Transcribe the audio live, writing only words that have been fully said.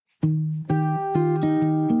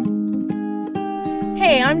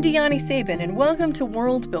Hey, I'm Deani Sabin, and welcome to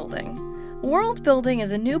World Building. World Building is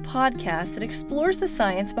a new podcast that explores the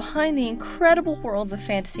science behind the incredible worlds of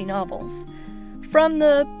fantasy novels. From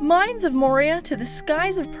the mines of Moria to the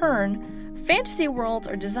skies of Pern, fantasy worlds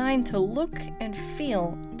are designed to look and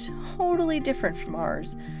feel totally different from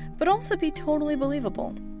ours, but also be totally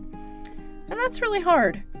believable. And that's really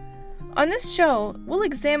hard. On this show, we'll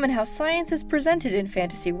examine how science is presented in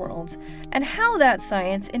fantasy worlds and how that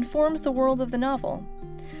science informs the world of the novel.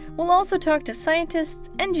 We'll also talk to scientists,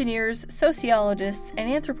 engineers, sociologists, and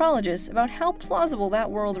anthropologists about how plausible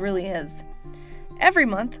that world really is. Every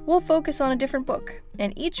month, we'll focus on a different book,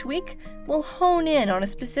 and each week, we'll hone in on a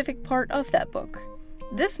specific part of that book.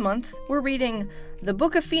 This month, we're reading The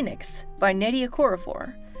Book of Phoenix by Nnedi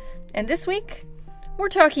Okorafor. And this week, we're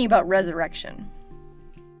talking about resurrection.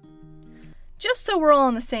 Just so we're all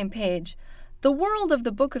on the same page, the world of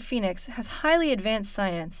the Book of Phoenix has highly advanced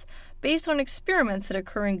science based on experiments that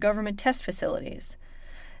occur in government test facilities.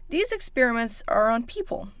 These experiments are on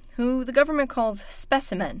people, who the government calls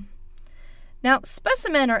specimen. Now,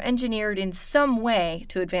 specimen are engineered in some way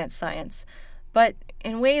to advance science, but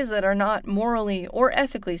in ways that are not morally or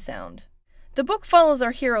ethically sound. The book follows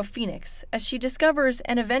our hero Phoenix as she discovers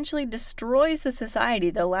and eventually destroys the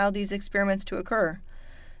society that allowed these experiments to occur.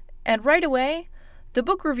 And right away, the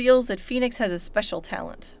book reveals that Phoenix has a special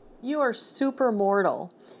talent. You are super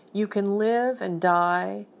mortal. You can live and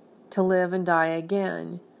die to live and die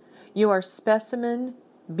again. You are specimen,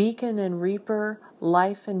 beacon and reaper,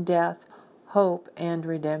 life and death, hope and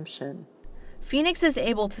redemption. Phoenix is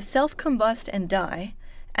able to self-combust and die,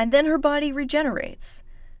 and then her body regenerates.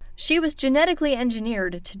 She was genetically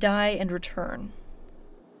engineered to die and return.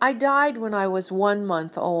 I died when I was 1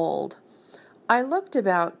 month old. I looked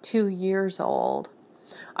about 2 years old.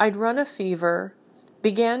 I'd run a fever,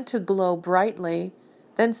 began to glow brightly,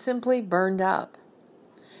 then simply burned up.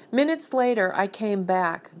 Minutes later, I came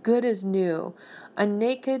back, good as new, a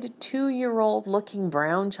naked 2-year-old looking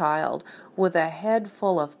brown child with a head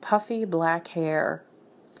full of puffy black hair.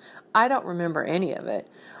 I don't remember any of it.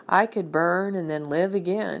 I could burn and then live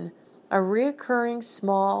again, a reoccurring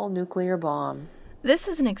small nuclear bomb. This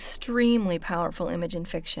is an extremely powerful image in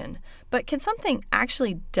fiction, but can something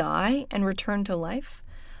actually die and return to life?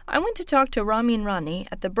 I went to talk to Ramin Rani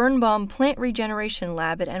at the Birnbaum Plant Regeneration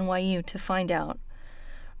Lab at NYU to find out.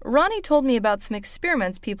 Rani told me about some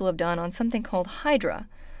experiments people have done on something called Hydra,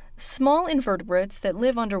 small invertebrates that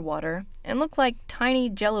live underwater and look like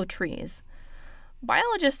tiny jello trees.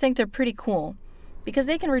 Biologists think they're pretty cool because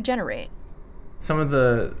they can regenerate. Some of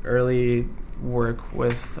the early work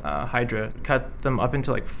with Hydra cut them up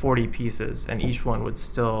into like 40 pieces, and each one would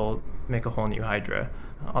still make a whole new Hydra.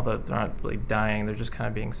 Although they're not really dying, they're just kind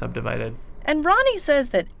of being subdivided. And Rani says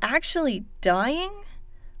that actually dying,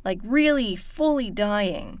 like really fully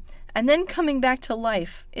dying, and then coming back to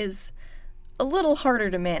life is a little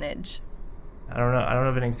harder to manage. I don't know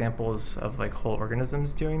of any examples of like whole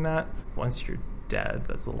organisms doing that. Once you're dead,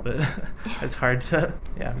 that's a little bit, it's hard to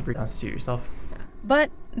reconstitute yourself.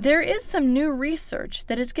 But there is some new research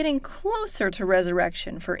that is getting closer to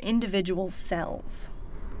resurrection for individual cells.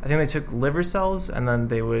 I think they took liver cells and then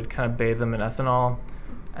they would kind of bathe them in ethanol,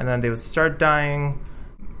 and then they would start dying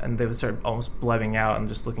and they would start almost blebbing out and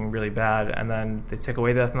just looking really bad, and then they take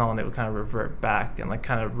away the ethanol and they would kind of revert back and like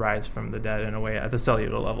kind of rise from the dead in a way at the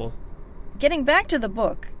cellular levels. Getting back to the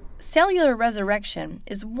book, cellular resurrection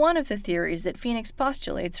is one of the theories that Phoenix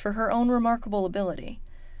postulates for her own remarkable ability.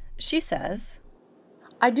 She says,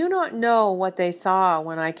 I do not know what they saw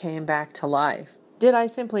when I came back to life. Did I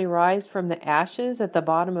simply rise from the ashes at the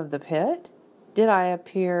bottom of the pit? Did I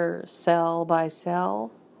appear cell by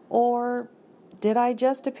cell? Or did I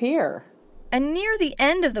just appear? And near the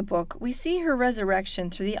end of the book, we see her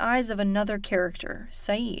resurrection through the eyes of another character,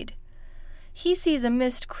 Saeed. He sees a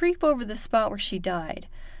mist creep over the spot where she died,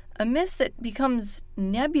 a mist that becomes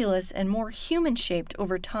nebulous and more human-shaped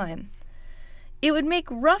over time. It would make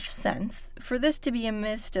rough sense for this to be a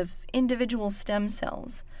mist of individual stem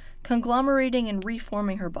cells, conglomerating and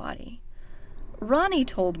reforming her body. Rani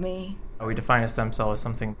told me, we define a stem cell as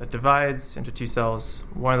something that divides into 2 cells.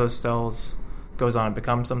 One of those cells goes on and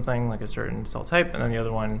becomes something like a certain cell type, and then the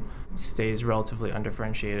other one stays relatively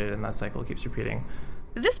undifferentiated, and that cycle keeps repeating.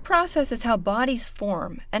 This process is how bodies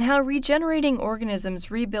form and how regenerating organisms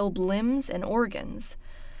rebuild limbs and organs.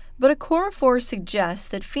 But Okorafor suggests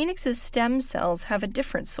that Phoenix's stem cells have a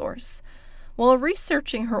different source. While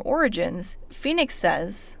researching her origins, Phoenix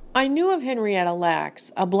says, I knew of Henrietta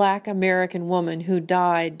Lacks, a black American woman who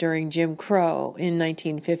died during Jim Crow in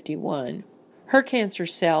 1951. Her cancer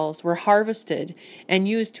cells were harvested and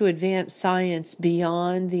used to advance science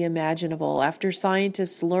beyond the imaginable after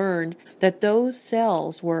scientists learned that those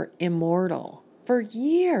cells were immortal. For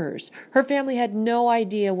years, her family had no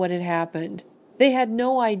idea what had happened. They had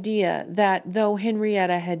no idea that though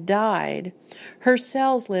Henrietta had died, her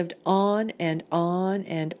cells lived on and on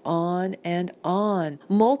and on and on,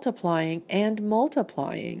 multiplying and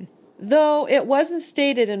multiplying. Though it wasn't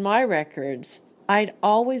stated in my records, I'd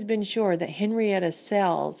always been sure that Henrietta's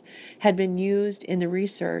cells had been used in the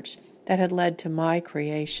research that had led to my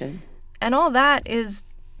creation. And all that is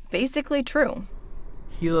basically true.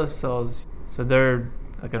 HeLa cells, so they're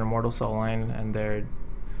like an immortal cell line, and they're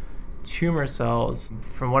tumor cells.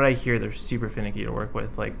 From what I hear, they're super finicky to work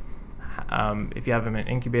with. Like, if you have them in an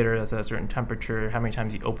incubator that's at a certain temperature, how many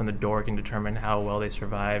times you open the door can determine how well they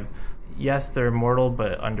survive. Yes, they're immortal,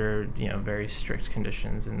 but under very strict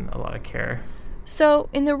conditions and a lot of care. So,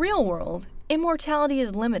 in the real world, immortality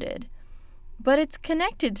is limited, but it's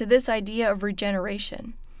connected to this idea of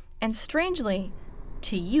regeneration, and strangely,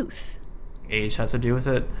 to youth. Age has to do with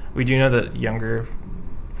it. We do know that younger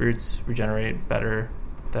fruits regenerate better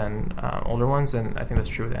than older ones, and I think that's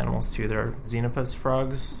true with animals too. There are xenopus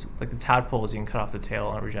frogs, like the tadpoles, you can cut off the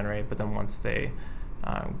tail and regenerate, but then once they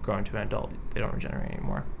grow into an adult, they don't regenerate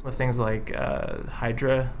anymore. With things like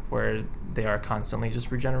Hydra, where they are constantly just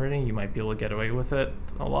regenerating, you might be able to get away with it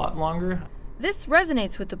a lot longer. This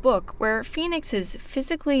resonates with the book, where Phoenix is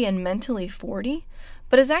physically and mentally 40,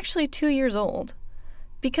 but is actually 2 years old.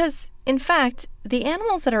 Because, in fact, the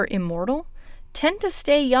animals that are immortal tend to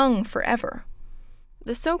stay young forever.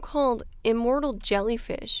 The so-called immortal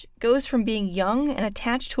jellyfish goes from being young and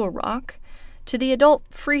attached to a rock to the adult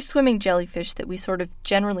free-swimming jellyfish that we sort of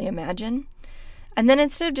generally imagine. And then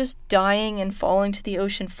instead of just dying and falling to the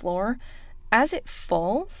ocean floor, as it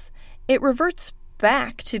falls, it reverts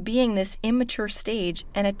back to being this immature stage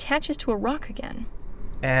and attaches to a rock again.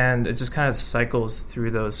 And it just kind of cycles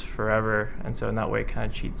through those forever, and so in that way it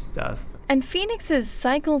kind of cheats death. And Phoenix's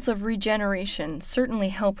cycles of regeneration certainly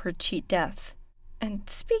help her cheat death. And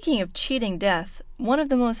speaking of cheating death, one of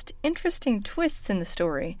the most interesting twists in the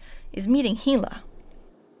story is meeting HeLa.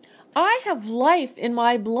 I have life in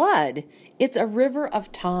my blood. It's a river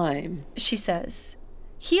of time, she says.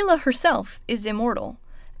 HeLa herself is immortal,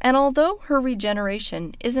 and although her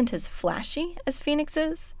regeneration isn't as flashy as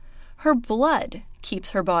Phoenix's, her blood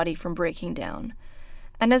keeps her body from breaking down.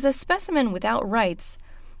 And as a specimen without rights,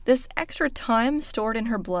 this extra time stored in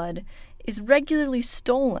her blood is regularly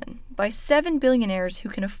stolen by 7 billionaires who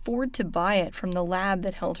can afford to buy it from the lab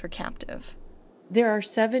that held her captive. There are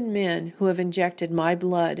 7 men who have injected my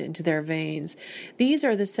blood into their veins. These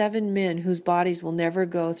are the 7 men whose bodies will never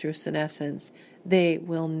go through senescence. They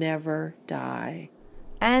will never die.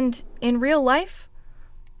 And in real life,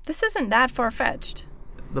 this isn't that far-fetched.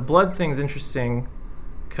 The blood thing's interesting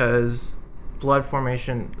because blood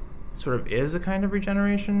formation sort of is a kind of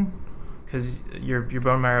regeneration, because your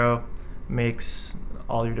bone marrow makes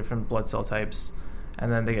all your different blood cell types, and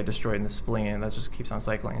then they get destroyed in the spleen, and that just keeps on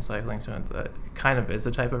cycling and cycling, so it kind of is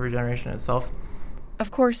a type of regeneration itself. Of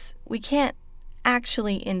course, we can't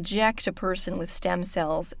actually inject a person with stem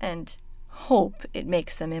cells and hope it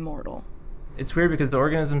makes them immortal. It's weird because the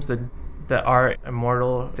organisms that are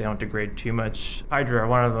immortal, they don't degrade too much. Hydra are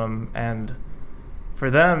one of them, and for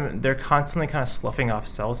them, they're constantly kind of sloughing off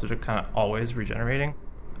cells, so they're kind of always regenerating.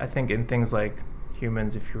 I think in things like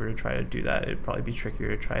humans, if you were to try to do that, it'd probably be trickier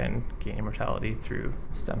to try and gain immortality through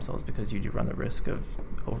stem cells, because you do run the risk of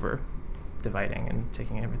over-dividing and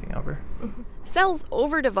taking everything over. Mm-hmm. Cells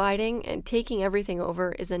over-dividing and taking everything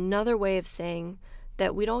over is another way of saying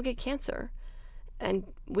that we'd all get cancer. And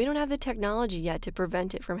we don't have the technology yet to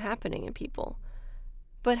prevent it from happening in people.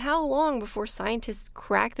 But how long before scientists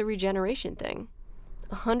crack the regeneration thing?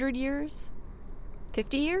 100 years?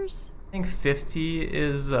 50 years? I think 50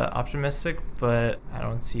 is optimistic, but I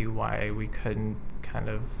don't see why we couldn't kind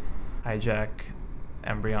of hijack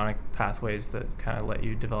embryonic pathways that kind of let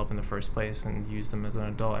you develop in the first place and use them as an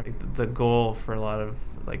adult. I think the goal for a lot of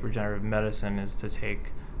regenerative medicine is to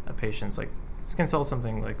take a patient's skin cells,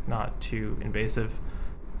 something not too invasive,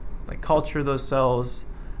 culture those cells.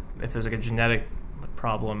 If there's a genetic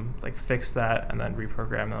problem, fix that and then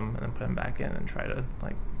reprogram them and then put them back in and try to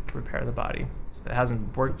repair the body. So it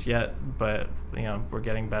hasn't worked yet, but we're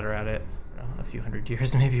getting better at it. A few hundred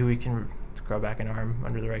years, maybe we can grow back an arm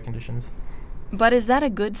under the right conditions. But is that a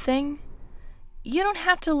good thing? You don't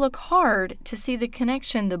have to look hard to see the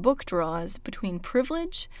connection the book draws between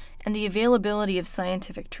privilege and the availability of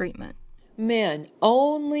scientific treatment. Men,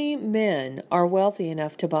 only men, are wealthy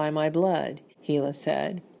enough to buy my blood, HeLa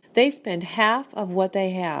said. They spend half of what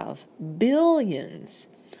they have. Billions.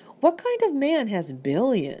 What kind of man has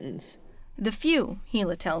billions? The few,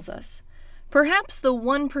 Gila tells us. Perhaps the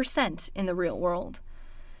 1% in the real world.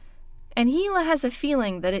 And Gila has a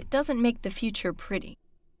feeling that it doesn't make the future pretty.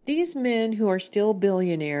 These men who are still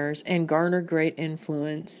billionaires and garner great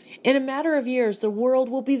influence, in a matter of years, the world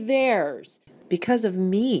will be theirs. Because of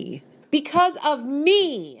me. Because of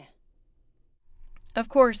me! Of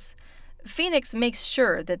course, Phoenix makes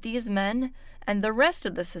sure that these men and the rest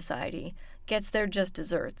of the society gets their just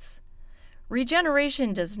desserts.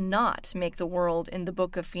 Regeneration does not make the world in the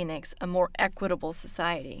Book of Phoenix a more equitable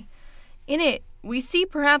society. In it, we see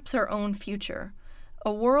perhaps our own future,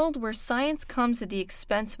 a world where science comes at the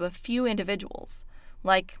expense of a few individuals,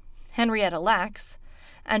 like Henrietta Lacks,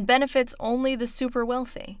 and benefits only the super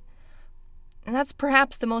wealthy. And that's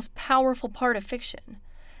perhaps the most powerful part of fiction,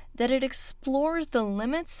 that it explores the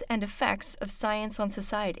limits and effects of science on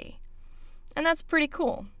society. And that's pretty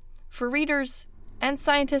cool, for readers and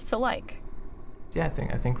scientists alike. Yeah, I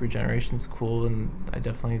think regeneration's cool, and I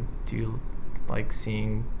definitely do like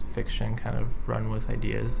seeing fiction kind of run with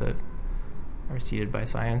ideas that are seeded by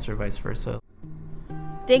science or vice versa.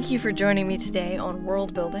 Thank you for joining me today on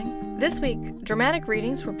World Building. This week, dramatic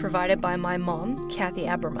readings were provided by my mom, Kathy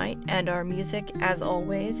Abermite, and our music, as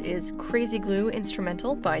always, is Crazy Glue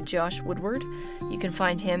Instrumental by Josh Woodward. You can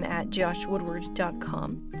find him at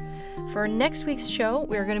joshwoodward.com. For next week's show,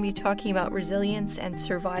 we're going to be talking about resilience and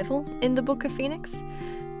survival in the Book of Phoenix,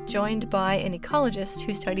 joined by an ecologist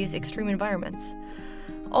who studies extreme environments.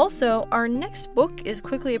 Also, our next book is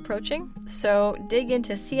quickly approaching, so dig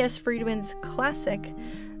into C.S. Friedman's classic,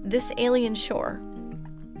 This Alien Shore.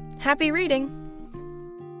 Happy reading!